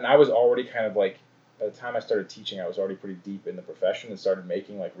 And I was already kind of like, by the time I started teaching, I was already pretty deep in the profession and started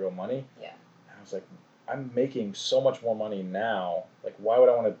making like real money. Yeah. And I was like, I'm making so much more money now. Like, why would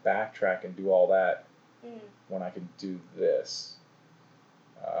I want to backtrack and do all that when I can do this?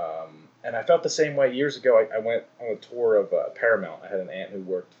 And I felt the same way years ago. I went on a tour of Paramount. I had an aunt who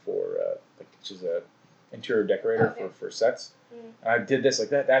worked for, she's a interior decorator for sets. And I did this, like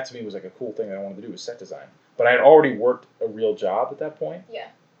that to me was like a cool thing that I wanted to do was set design. But I had already worked a real job at that point. Yeah.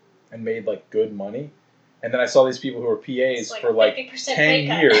 And made like good money. And then I saw these people who were PAs for like 10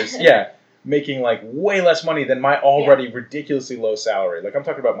 cut. years. Yeah. Making like way less money than my already ridiculously low salary. Like I'm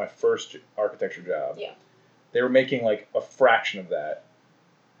talking about my first architecture job. Yeah. They were making like a fraction of that.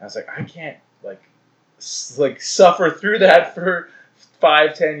 And I was like, I can't like suffer through that for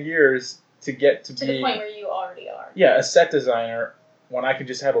 5-10 years to get to be the point where you already are. Yeah, a set designer when I could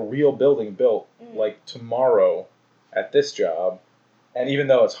just have a real building built like tomorrow at this job. And even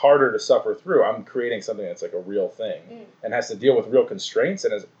though it's harder to suffer through, I'm creating something that's like a real thing and has to deal with real constraints.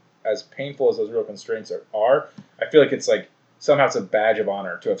 And as painful as those real constraints are, I feel like it's like somehow it's a badge of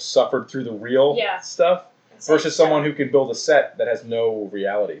honor to have suffered through the real stuff versus someone who can build a set that has no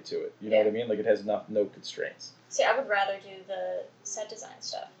reality to it. You know what I mean? Like it has no constraints. See, I would rather do the set design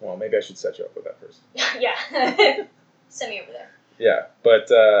stuff. Well, maybe I should set you up with that person. Yeah. Send me over there. Yeah, but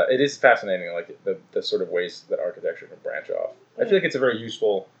it is fascinating, like the sort of ways that architecture can branch off. I feel like it's a very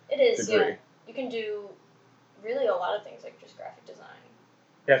useful degree. Yeah. You can do really a lot of things, like just graphic design.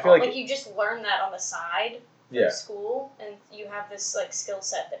 Yeah, I feel like you just learn that on the side from school, and you have this like skill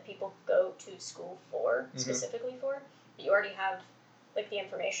set that people go to school for, specifically for. But you already have like the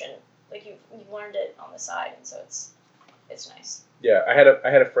information, like you've learned it on the side, and so it's nice. Yeah, I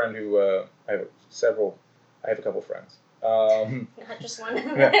had a friend who I have a couple friends. Not just one.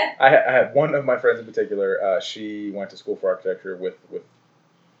 I had one of my friends in particular. She went to school for architecture with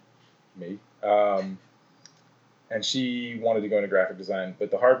me, And she wanted to go into graphic design.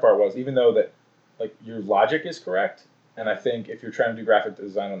 But the hard part was, even though that, like, your logic is correct, and I think if you're trying to do graphic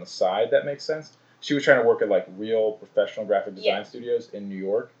design on the side, that makes sense. She was trying to work at like real professional graphic design studios in New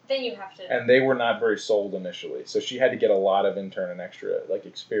York. Then you have to. And they were not very sold initially, so she had to get a lot of intern and extra like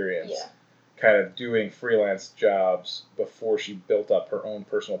experience, kind of doing freelance jobs before she built up her own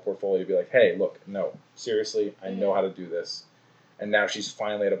personal portfolio to be like, hey, look, no, seriously, I know how to do this. And now she's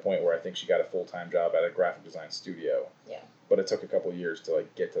finally at a point where I think she got a full-time job at a graphic design studio. Yeah. But it took a couple of years to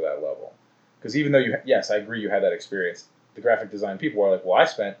like get to that level. Because even though yes, I agree you had that experience, the graphic design people are like, well, I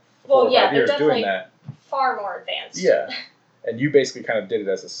spent 4 or 5 years doing that. Far more advanced. Yeah. And you basically kind of did it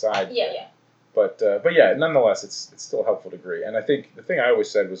as a side thing. Yeah. But yeah, nonetheless, it's still a helpful degree. And I think the thing I always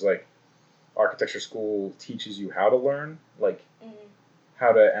said was like, architecture school teaches you how to learn, like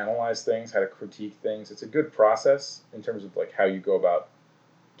how to analyze things, how to critique things. It's a good process in terms of like how you go about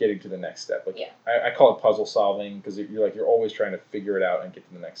getting to the next step. Like I call it puzzle solving because you're always trying to figure it out and get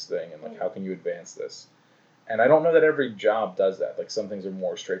to the next thing and like how can you advance this. And I don't know that every job does that. Like some things are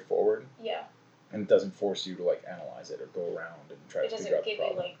more straightforward. Yeah. And it doesn't force you to like analyze it or go around and try to figure out the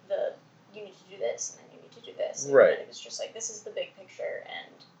problem. It doesn't give you like you need to do this and then you need to do this. Right. And it's just like this is the big picture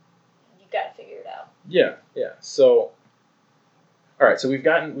and you got to figure it out. Yeah. So, all right. So we've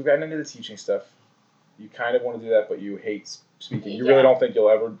gotten into the teaching stuff. You kind of want to do that, but you hate speaking. You really don't think you'll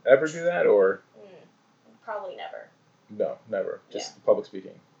ever do that, or? Probably never. No, never. Just public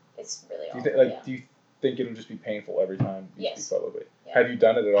speaking. It's really awful. Do you think it'll just be painful every time you speak publicly? Yeah. Have you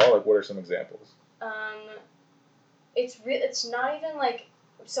done it at all? Like, what are some examples? It's not even like,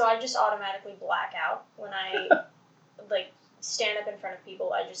 so I just automatically black out when I like stand up in front of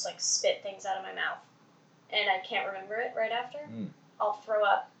people. I just like spit things out of my mouth, and I can't remember it right after. I'll throw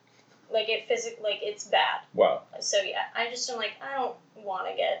up. Like it's bad. Wow. So yeah, I just am like, I don't want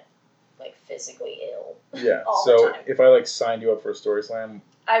to get like physically ill. Yeah. all the time. If I like signed you up for a story slam,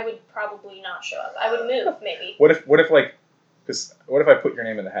 I would probably not show up. I would move maybe. What if I put your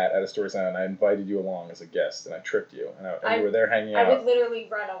name in the hat at a story slam and I invited you along as a guest and I tricked you and you were there hanging out? I would literally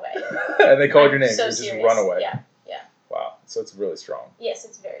run away. And they called your name. So you just serious. run away. Yeah. Wow. So it's really strong. Yes,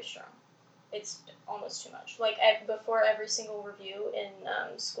 it's very strong. It's almost too much. Like before every single review in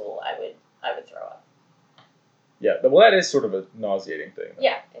school, I would throw up. Yeah. Well, that is sort of a nauseating thing.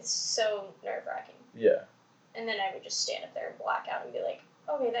 Yeah, it's so nerve-wracking. Yeah. And then I would just stand up there and black out and be like,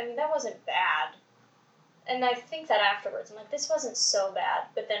 okay, I mean, that wasn't bad. And I think that afterwards, I'm like, this wasn't so bad.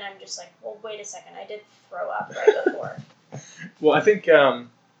 But then I'm just like, well, wait a second, I did throw up right before. Well, I think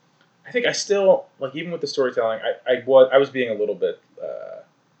I still, like, even with the storytelling, I was being a little bit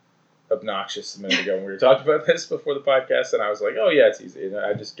obnoxious a minute ago when we were talking about this before the podcast, and I was like, oh yeah, it's easy. And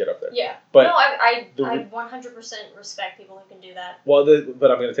I just get up there. Yeah. But no, I 100% respect people who can do that. Well,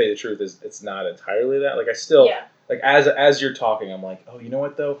 but I'm going to tell you the truth is it's not entirely that. Like I still, like as you're talking, I'm like, oh, you know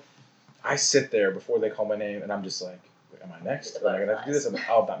what though? I sit there before they call my name, and I'm just like, am I next? Am I going to have to do this? I'm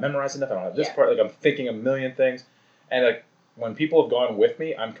not memorizing enough. I don't have this part. Like I'm thinking a million things, and like when people have gone with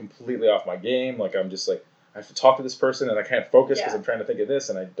me, I'm completely off my game. Like I'm just like, I have to talk to this person and I can't focus because I'm trying to think of this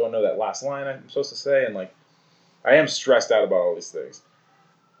and I don't know that last line I'm supposed to say, and like I am stressed out about all these things.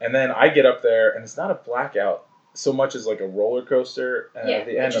 And then I get up there and it's not a blackout so much as like a roller coaster, and at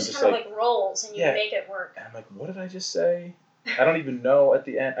the end I'm just kind of like rolls and you make it work. And I'm like, what did I just say? I don't even know at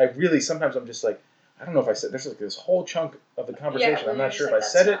the end. Sometimes I'm just like, I don't know if I said, there's like this whole chunk of the conversation. I'm not sure if I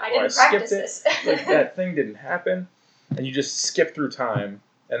said it or I skipped it. Like that thing didn't happen. And you just skip through time.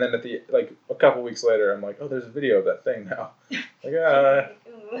 And then a couple weeks later, I'm like, oh, there's a video of that thing now. Like, I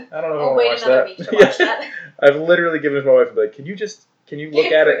don't know if I want to watch that. I've literally given it to my wife and be like, can you look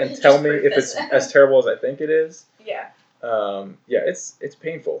at it and tell me if it's as terrible as I think it is? Yeah. It's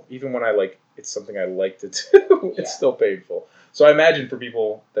painful. Even when it's something I like to do, it's still painful. So I imagine for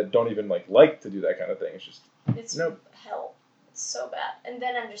people that don't even like to do that kind of thing, it's hell. It's so bad. And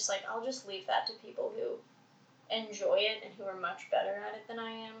then I'm just like, I'll just leave that to people who enjoy it and who are much better at it than I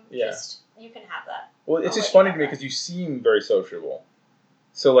am. Yeah. You can have that. Well, it's just funny to me because you seem very sociable.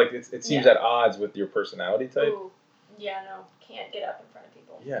 So like it seems at odds with your personality type. Ooh. Yeah, no. Can't get up in front of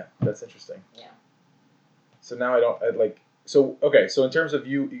people. Yeah, that's interesting. Yeah. So now so in terms of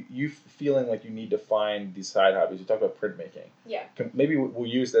you feeling like you need to find these side hobbies, you talk about printmaking. Yeah. Maybe we'll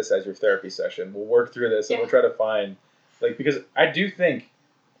use this as your therapy session. We'll work through this and we'll try to find, because I do think,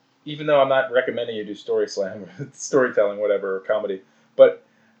 even though I'm not recommending you do story slam or storytelling, whatever, or comedy, but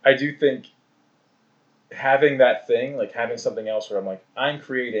I do think having that thing, like having something else where I'm like, I'm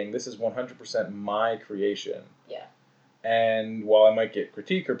creating, this is 100% my creation. Yeah. And while I might get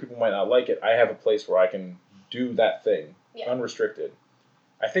critique or people might not like it, I have a place where I can do that thing unrestricted.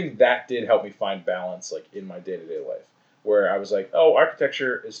 I think that did help me find balance, like in my day-to-day life, where I was like, oh,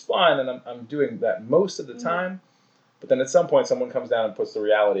 architecture is fun, and I'm doing that most of the time. But then at some point, someone comes down and puts the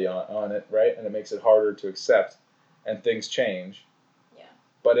reality on it, right? And it makes it harder to accept, and things change. Yeah.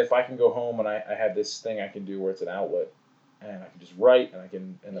 But if I can go home and I have this thing I can do where it's an outlet, and I can just write, and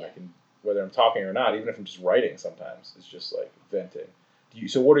then I can, whether I'm talking or not, even if I'm just writing, sometimes it's just like venting.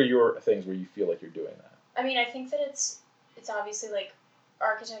 So what are your things where you feel like you're doing that? I mean, I think that it's obviously like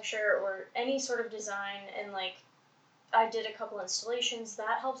architecture or any sort of design, and like I did a couple installations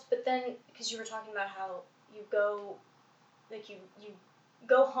that helps. But then because you were talking about how you go, like you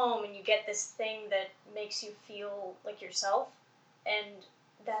go home and you get this thing that makes you feel like yourself, and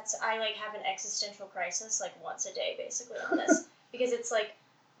I like have an existential crisis like once a day basically on this because it's like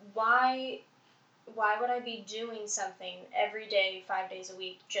why would I be doing something every day 5 days a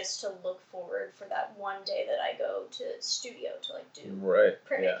week just to look forward for that one day that I go to studio to like do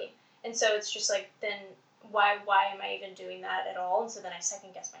printmaking? And so it's just like then why am I even doing that at all? And so then I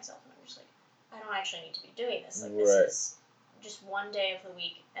second guess myself and I'm just like I don't actually need to be doing this. Like this is just one day of the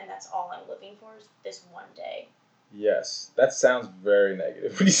week and that's all I'm living for is this one day. Yes, that sounds very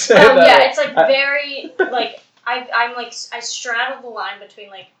negative when you say that. Yeah, it's like very like I'm like I straddle the line between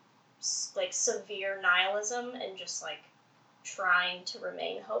like severe nihilism and just like trying to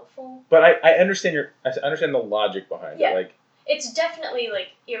remain hopeful. But I understand I understand the logic behind it. Like it's definitely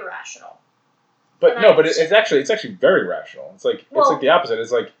like irrational. But no, but it's actually very rational. It's like it's like the opposite.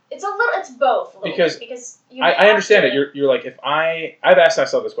 It's like it's both. Because I understand it. You're like I've asked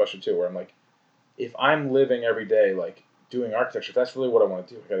myself this question too, where I'm like, if I'm living every day like doing architecture, if that's really what I want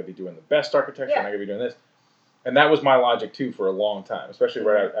to do, I got to be doing the best architecture, and I got to be doing this. And that was my logic too for a long time, especially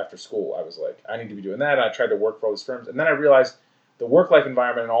right after school. I was like, I need to be doing that. And I tried to work for all these firms, and then I realized the work-life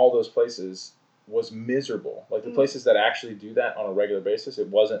environment in all those places was miserable. Like the places that actually do that on a regular basis, it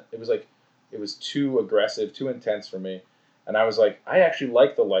wasn't. It was like it was too aggressive, too intense for me. And I was like, I actually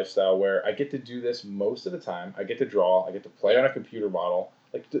like the lifestyle where I get to do this most of the time. I get to draw. I get to play on a computer model.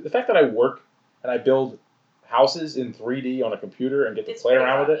 Like the fact that I work and I build houses in 3D on a computer and get to play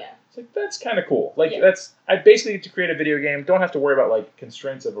around with it. Yeah. It's like, that's kind of cool. Like I basically get to create a video game. Don't have to worry about like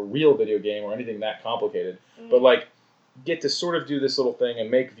constraints of a real video game or anything that complicated. But like get to sort of do this little thing and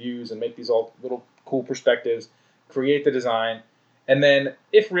make views and make these all little cool perspectives, create the design. And then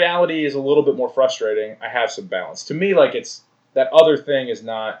if reality is a little bit more frustrating, I have some balance. To me, like it's that other thing is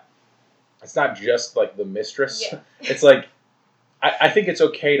not, it's not just like the mistress. Yeah. It's like, I think it's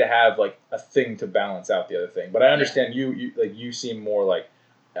okay to have like a thing to balance out the other thing. But I understand you seem more like,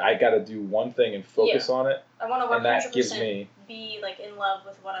 I got to do one thing and focus on it. I want to 100% be like in love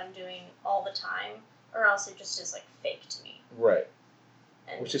with what I'm doing all the time, or else it just is like fake to me. Right.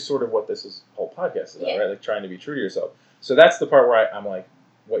 And which is sort of what this whole podcast is about, right? Like trying to be true to yourself. So that's the part where I'm like,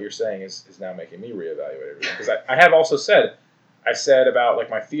 what you're saying is now making me reevaluate everything. Because I have also said, about like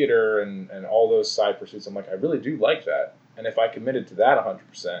my theater and all those side pursuits, I'm like, I really do like that. And if I committed to that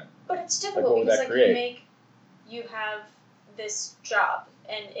 100%, but it's difficult because like you have this job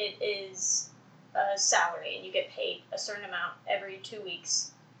and it is a salary and you get paid a certain amount every 2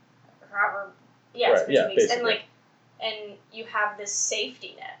 weeks, or however, it's every 2 weeks, basically. and you have this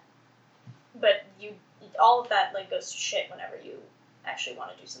safety net, but all of that like goes to shit whenever you actually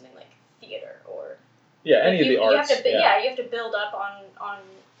want to do something like theater or any of the arts. You have to build up on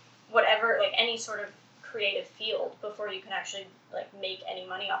whatever, like any sort of creative field before you can actually like make any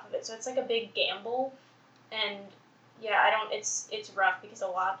money off of it. So it's like a big gamble, and it's rough because a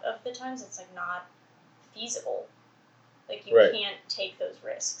lot of the times it's like not feasible. Like you can't take those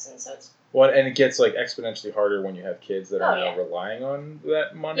risks, and so it's and it gets like exponentially harder when you have kids that are now relying on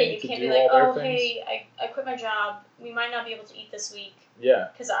that money to do all their things. Hey, I quit my job. We might not be able to eat this week. Yeah.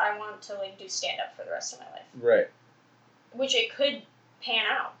 Because I want to like do stand up for the rest of my life. Right. Which it could pan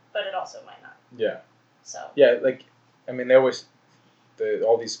out, but it also might not. Yeah. So. Yeah, like, I mean, they always,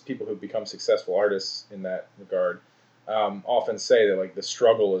 all these people who become successful artists in that regard, often say that like the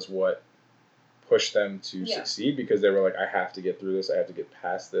struggle is what pushed them to succeed, because they were like, I have to get through this. I have to get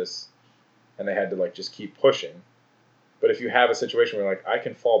past this. And they had to like just keep pushing. But if you have a situation where like I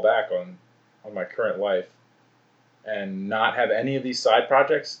can fall back on my current life and not have any of these side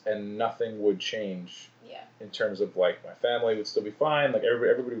projects, and nothing would change in terms of like my family would still be fine, like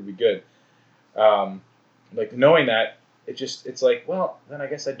everybody would be good. Like knowing that, it's like, well, then I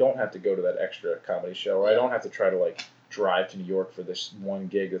guess I don't have to go to that extra comedy show, or I don't have to try to like drive to New York for this one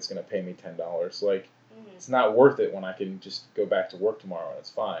gig that's going to pay me $10. Like it's not worth it when I can just go back to work tomorrow and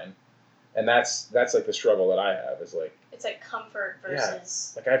it's fine. And that's like the struggle that I have is like, it's like comfort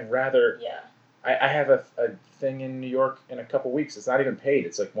versus like I'd rather I have a thing in New York in a couple weeks. It's not even paid.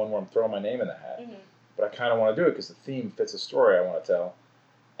 It's like one where I'm throwing my name in the hat. Mm-hmm. But I kind of want to do it because the theme fits a story I want to tell.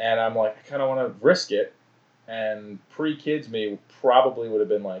 And I'm like, I kind of want to risk it. And pre-kids me probably would have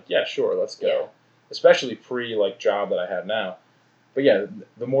been like, yeah, sure, let's go. Yeah. Especially like job that I have now. But yeah,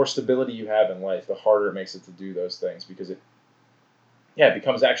 the more stability you have in life, the harder it makes it to do those things because it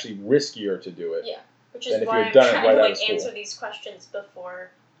becomes actually riskier to do it. Yeah, which than is if why you're I'm done it trying right to out like of school. answer these questions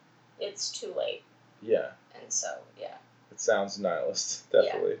before it's too late. Yeah. And so, yeah. It sounds nihilist,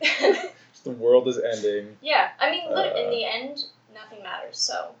 definitely. Yeah. The world is ending. Yeah, I mean, look, in the end, nothing matters,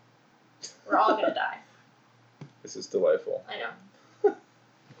 so we're all gonna die. This is delightful. I know.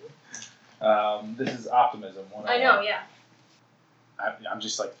 This is optimism. I know, yeah. I'm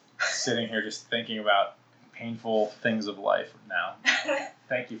just like sitting here just thinking about painful things of life now.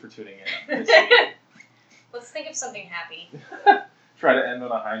 Thank you for tuning in this week. Let's think of something happy. Try to end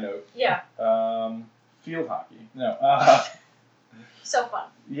on a high note. Yeah. Field hockey. No. So fun.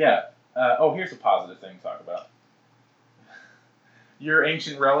 Yeah. Here's a positive thing to talk about. Your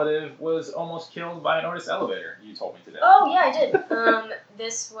ancient relative was almost killed by an Otis elevator, you told me today. Oh, yeah, I did.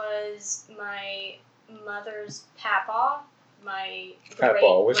 This was my mother's papa, my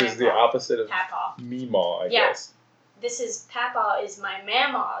Papaw, which is the great-grandpa. opposite of Papa. Meemaw, I Yeah. guess. This is Papa is my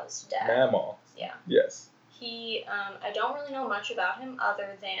mama's dad. Mamaw. Yeah. Yes. He, I don't really know much about him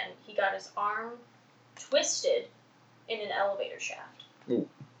other than he got his arm twisted in an elevator shaft. Ooh.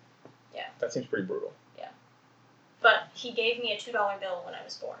 Yeah. That seems pretty brutal. But he gave me a $2 bill when I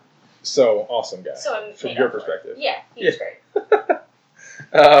was born. So, awesome guy. So I'm From paid your up for it. perspective. Yeah, he was great.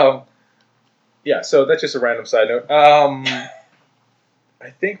 Yeah, so that's just a random side note. I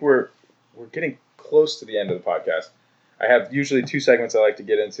think we're getting close to the end of the podcast. I have usually 2 segments I like to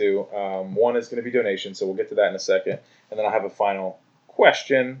get into. One is going to be donations, so we'll get to that in a second. And then I'll have a final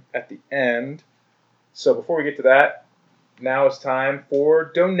question at the end. So before we get to that, now it's time for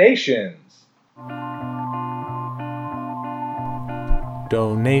donations.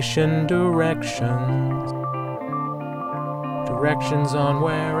 Donation directions. Directions on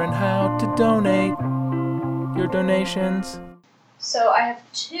where and how to donate your donations. So I have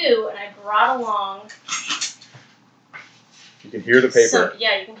 2, and I brought along. You can hear the paper. So,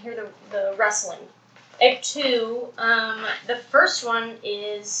 yeah, you can hear the rustling. I have 2. The first one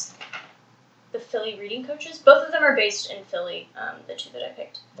is the Philly Reading Coaches. Both of them are based in Philly, the 2 that I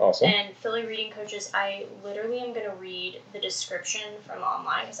picked. Awesome. And Philly Reading Coaches, I literally am going to read the description from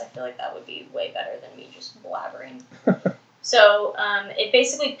online because I feel like that would be way better than me just blabbering. So it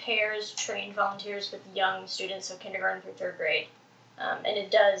basically pairs trained volunteers with young students, so kindergarten through 3rd grade. And it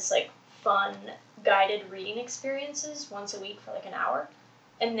does like fun guided reading experiences once a week for like an hour.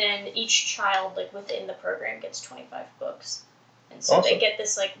 And then each child like within the program gets 25 books. And so Awesome. they get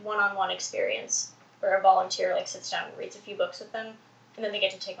this like one-on-one experience where a volunteer like sits down and reads a few books with them, and then they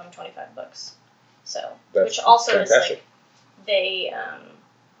get to take home 25 books. So, That's which also fantastic. is like, they,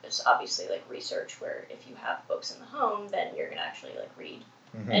 there's obviously like research where if you have books in the home, then you're going to actually like read.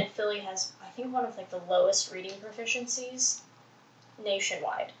 Mm-hmm. And Philly has, I think, one of like the lowest reading proficiencies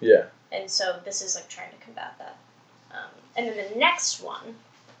nationwide. Yeah. And so this is like trying to combat that. And then the next one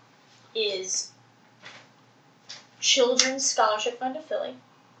is Children's Scholarship Fund of Philly.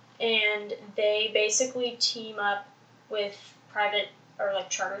 And they basically team up with private or like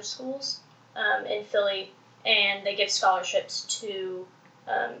charter schools in Philly, and they give scholarships to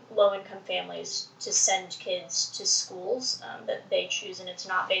low-income families to send kids to schools that they choose, and it's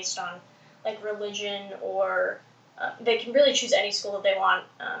not based on like religion or they can really choose any school that they want,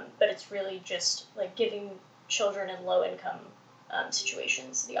 but it's really just like giving children in low-income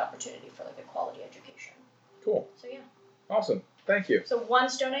situations the opportunity for like a quality education. Cool. So yeah. Awesome. Thank you. So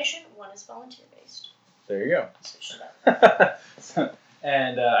one's donation, one is volunteer-based. There you go. Switch it up.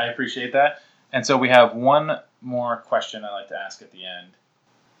 And I appreciate that. And so we have one more question I like to ask at the end.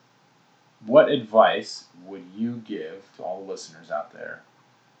 What advice would you give to all the listeners out there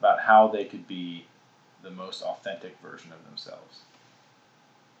about how they could be the most authentic version of themselves?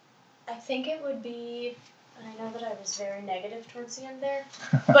 I think it would be, and I know that I was very negative towards the end there,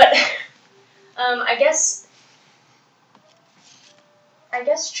 but I guess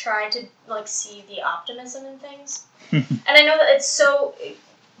try to like see the optimism in things. And I know that it's so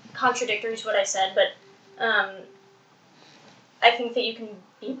contradictory to what I said, but I think that you can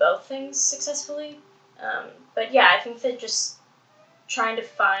be both things successfully. But yeah, I think that just trying to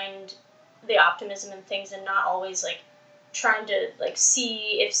find the optimism in things and not always like trying to like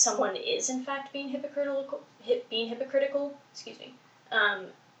see if someone is in fact being hypocritical, excuse me.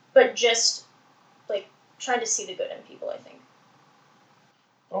 But just like trying to see the good in people, I think.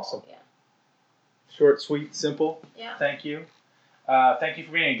 Awesome. Yeah. Short, sweet, simple. Yeah. Thank you. Thank you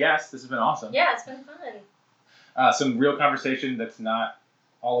for being a guest. This has been awesome. Yeah, it's been fun. Some real conversation that's not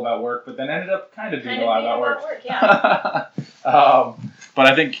all about work, but then ended up kind of being a lot Being about work. Yeah. But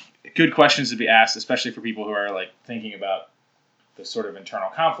I think good questions to be asked, especially for people who are like thinking about the sort of internal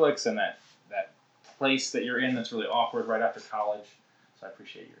conflicts and that place that you're in that's really awkward right after college. So I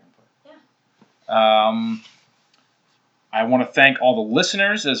appreciate your input. Yeah. I want to thank all the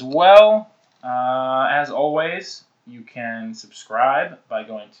listeners as well. As always, you can subscribe by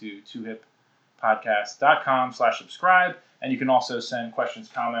going to twohippodcast.com/subscribe, and you can also send questions,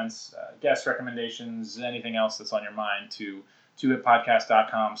 comments, guest recommendations, anything else that's on your mind to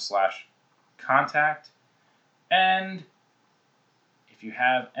twohippodcast.com/contact. And if you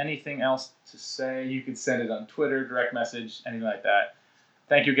have anything else to say, you can send it on Twitter, direct message, anything like that.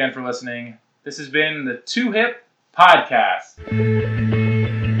 Thank you again for listening. This has been the Two Hip Podcast.